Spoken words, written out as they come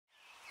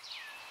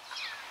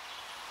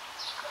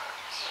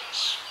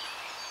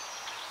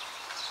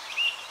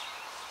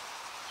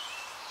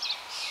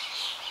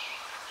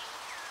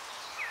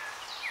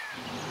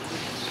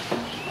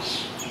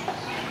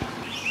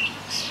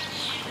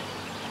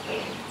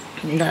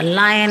The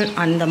Lion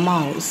and the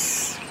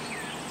Mouse.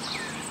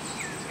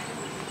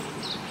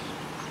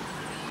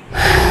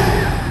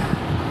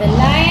 The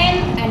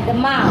Lion and the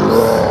Mouse.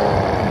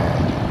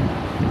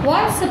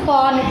 Once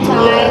upon a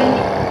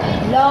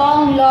time,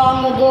 long,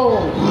 long ago,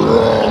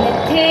 in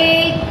a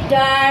thick,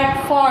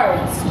 dark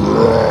forest,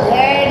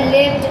 there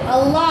lived a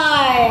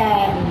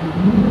lion,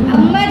 a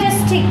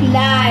majestic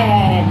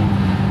lion.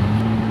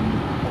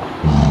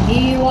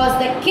 He was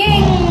the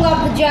king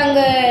of the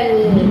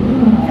jungle.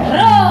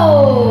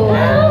 Roar!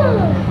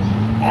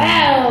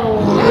 Roar!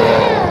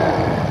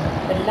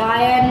 The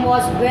lion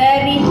was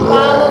very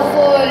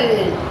powerful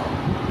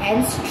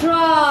and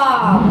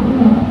strong.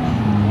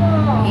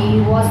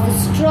 He was the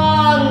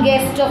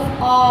strongest of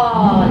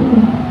all.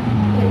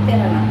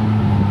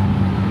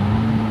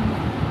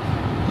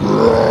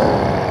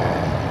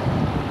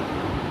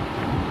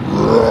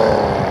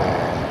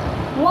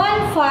 One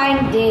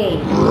fine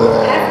day,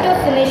 after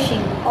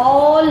finishing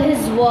all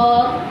his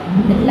work,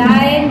 the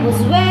lion was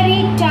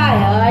very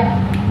tired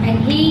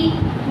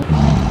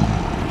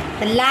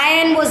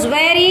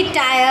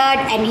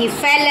and he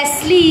fell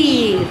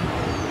asleep.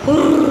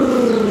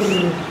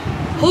 Hurr,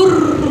 hurr,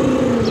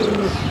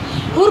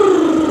 hurr,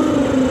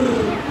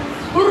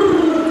 hurr,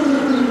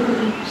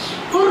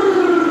 hurr,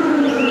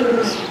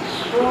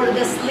 roared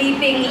the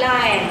sleeping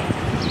lion.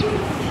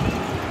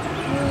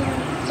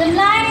 The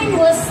lion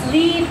was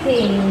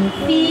sleeping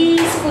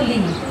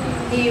peacefully.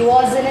 He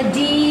was in a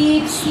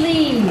deep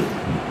sleep.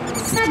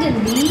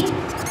 Suddenly,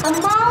 a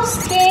mouse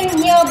came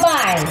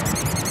nearby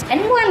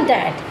and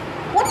wondered,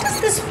 what is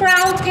this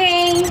brown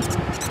thing?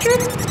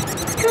 Choot,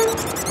 choot,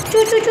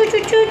 choot, choot,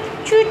 choot,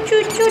 choot,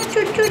 choot, choot,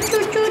 choot, choot,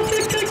 choot,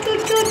 choot, choot,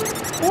 choot, choot.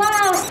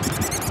 Wow!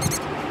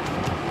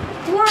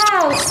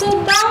 Wow, so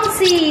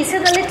bouncy,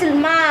 said the little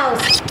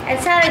mouse and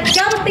started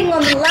jumping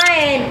on the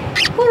lion.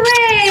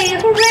 Hooray,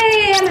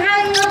 hooray, I'm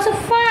having lots of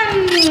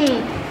fun.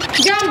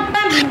 Jump,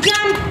 jump,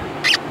 jump.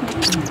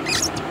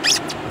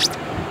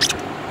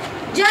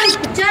 Jump,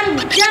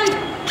 jump, jump.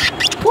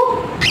 Oh,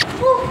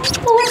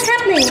 what's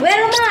happening?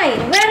 Where am I?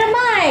 Where am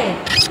I?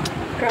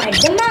 Cried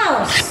the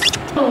mouse.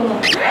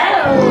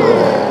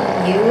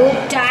 You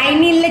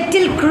tiny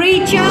little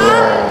creature.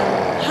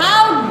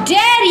 How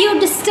dare you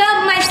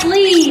disturb my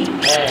sleep?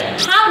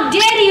 How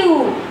dare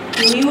you?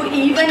 Do you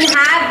even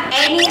have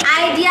any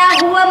idea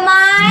who am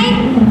I?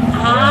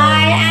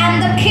 I am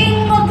the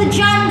king of the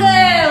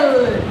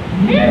jungle.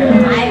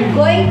 I'm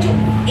going to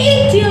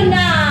eat you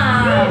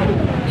now.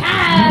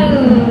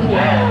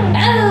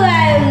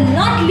 I'll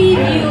not leave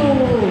you.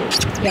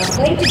 You're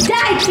going to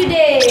die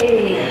today,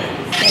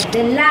 said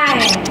the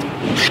lion.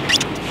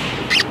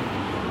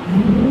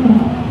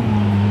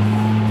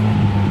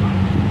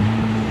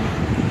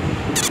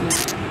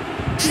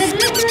 The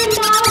little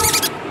mouse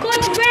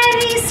got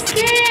very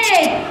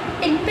scared.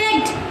 It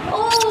begged,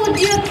 oh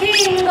dear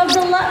king of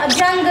the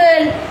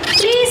jungle,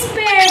 please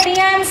spare me.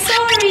 I'm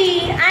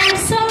sorry. I'm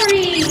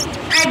sorry.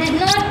 I did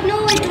not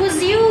know it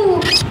was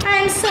you.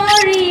 I'm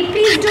sorry.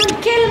 Please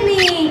don't kill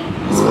me.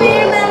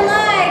 Spare my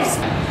life.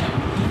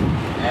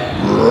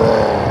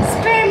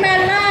 Spare my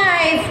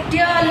life,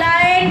 dear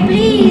lion.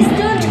 Please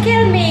don't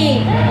kill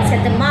me,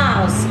 said the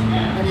mouse.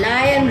 The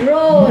lion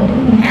roared,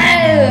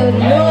 oh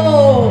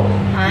no,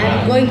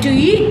 I'm going to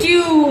eat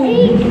you.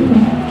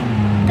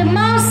 The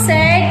mouse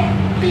said,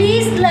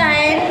 please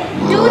lion,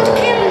 don't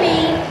kill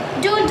me,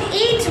 don't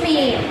eat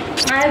me.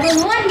 I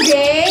will one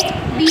day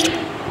be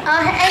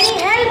any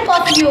help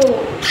of you.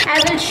 I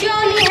will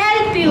surely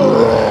help you.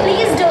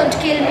 Please don't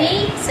kill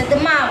me, said the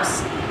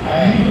mouse.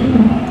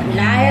 The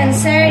lion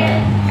said,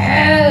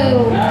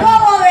 oh, go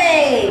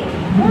away.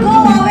 Go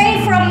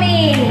away from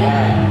me.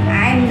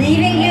 I'm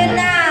leaving you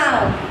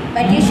now,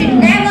 but you should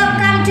never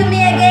come to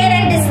me again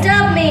and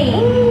disturb me.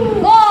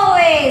 Go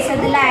away, said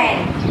the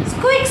lion.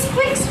 Squeak,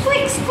 squeak,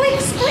 squeak, squeak,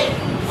 squeak,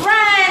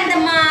 ran the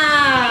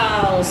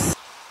mouse.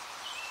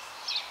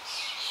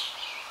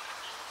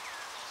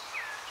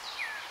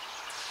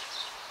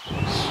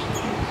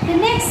 The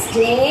next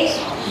day,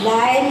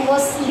 lion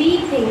was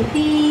sleeping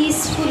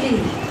peacefully,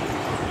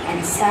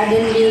 and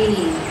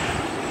suddenly,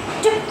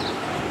 tuk,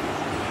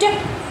 tuk,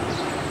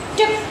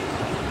 tuk,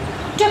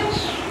 tuk,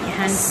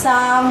 a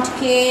sound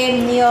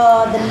came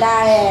near the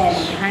lion.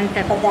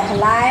 But the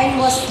lion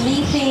was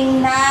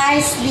sleeping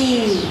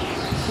nicely.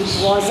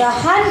 It was a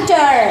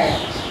hunter.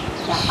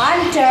 The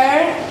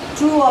hunter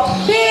threw a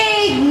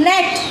big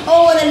net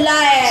over the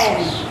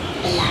lion.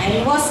 The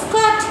lion was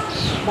caught,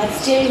 but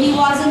still he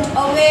wasn't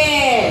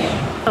aware.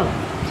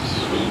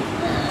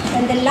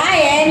 When the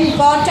lion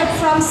got up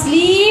from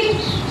sleep,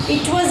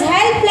 it was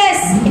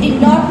helpless. It did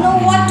not know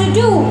what to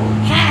do.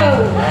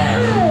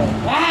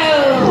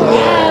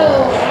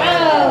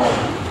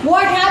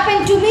 What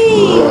happened to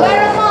me?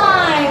 Where am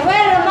I?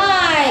 Where am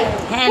I?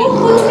 Help. Who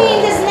put me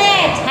in this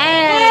net?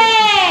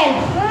 Help!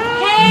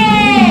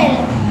 Help!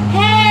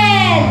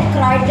 Help!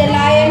 Cried the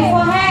lion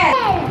for help.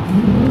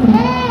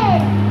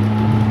 Help!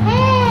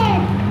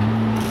 Help!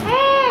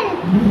 Help!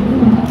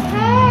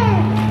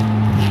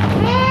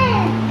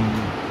 Help!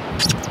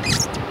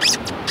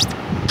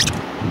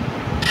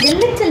 The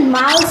little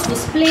mouse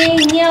was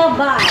playing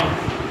nearby.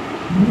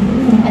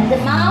 And the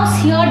mouse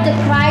heard the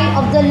cry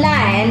of the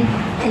lion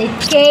and it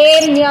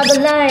came near the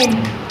lion.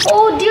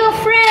 "Oh dear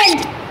friend,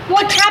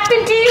 what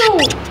happened to you?"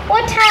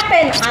 "What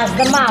happened?" asked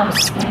the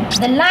mouse.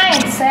 The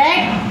lion said,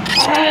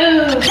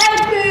 "Oh,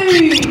 help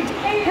me!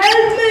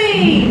 Help me!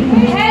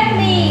 Help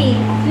me!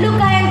 Look,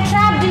 I am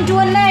trapped into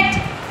a net.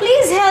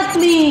 Please help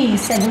me,"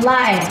 said the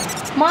lion.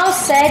 Mouse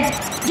said,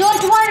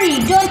 don't worry,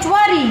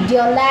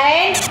 dear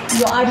lion.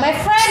 You are my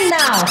friend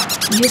now.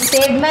 You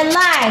saved my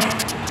life.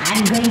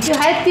 I'm going to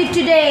help you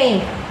today.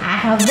 I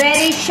have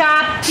very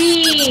sharp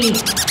teeth.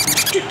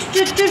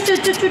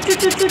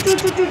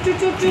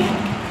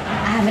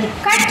 I will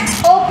cut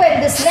open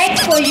this net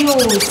for you,"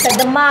 said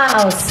the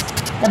mouse.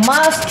 The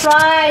mouse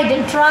tried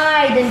and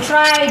tried and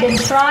tried and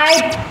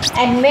tried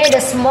and made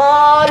a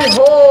small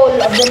hole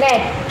of the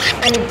net.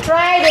 And it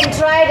tried and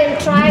tried and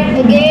tried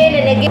again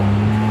and again.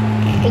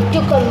 It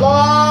took a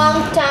long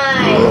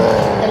time.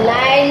 The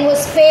lion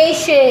was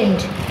patient.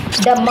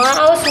 The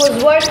mouse was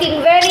working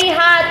very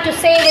hard to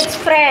save its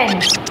friend.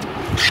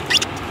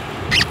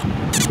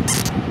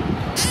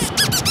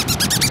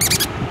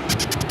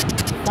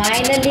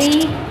 Finally,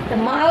 the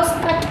mouse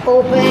cut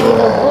open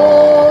the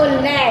whole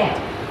net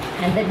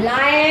and the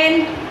lion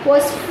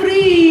was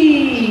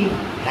free.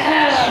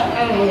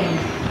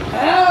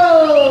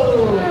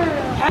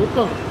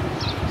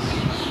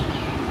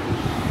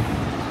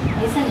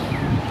 Listen.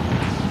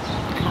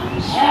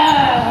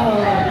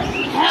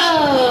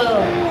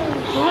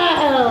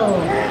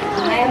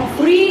 I am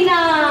free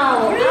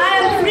now. I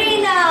am free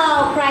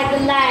now, cried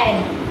the lion.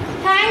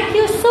 "Thank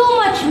you so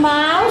much,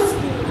 mouse.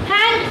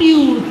 Thank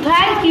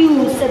you,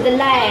 said the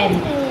lion.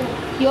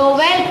 "You're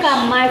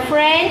welcome, my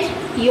friend.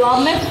 You're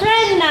my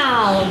friend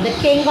now. The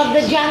king of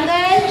the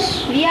jungle.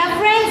 We are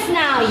friends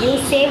now. You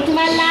saved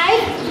my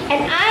life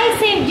and I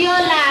saved your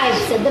life,"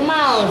 said the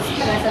mouse.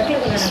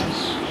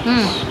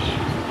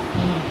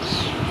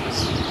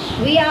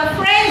 "We are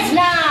friends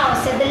now,"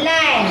 said the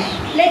lion.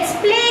 "Let's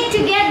play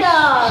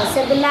together,"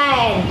 said the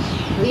lion.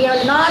 "We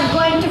are not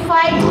going to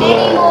fight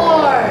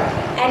anymore.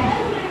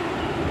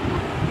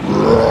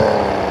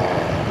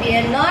 We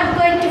are not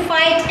going to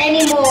fight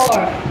anymore.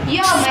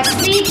 You're my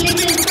sweet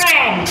little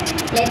friend.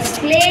 Let's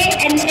play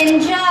and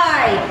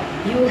enjoy.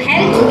 You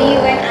helped me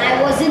when I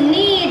was in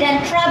need and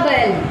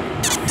trouble.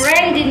 A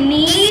friend in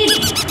need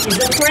is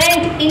a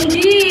friend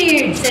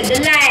indeed," said the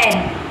lion.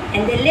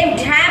 And they lived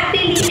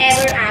happily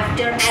ever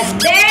after as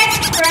best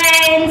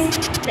friends.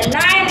 The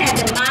lion and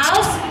the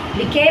mouse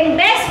became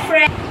best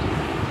friends.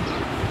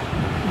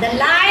 The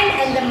lion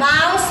and the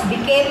mouse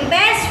became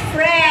best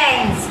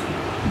friends.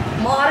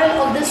 Moral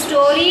of the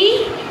story: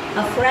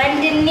 a friend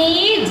in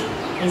need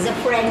is a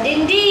friend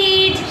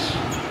indeed.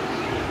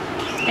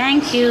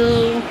 Thank you.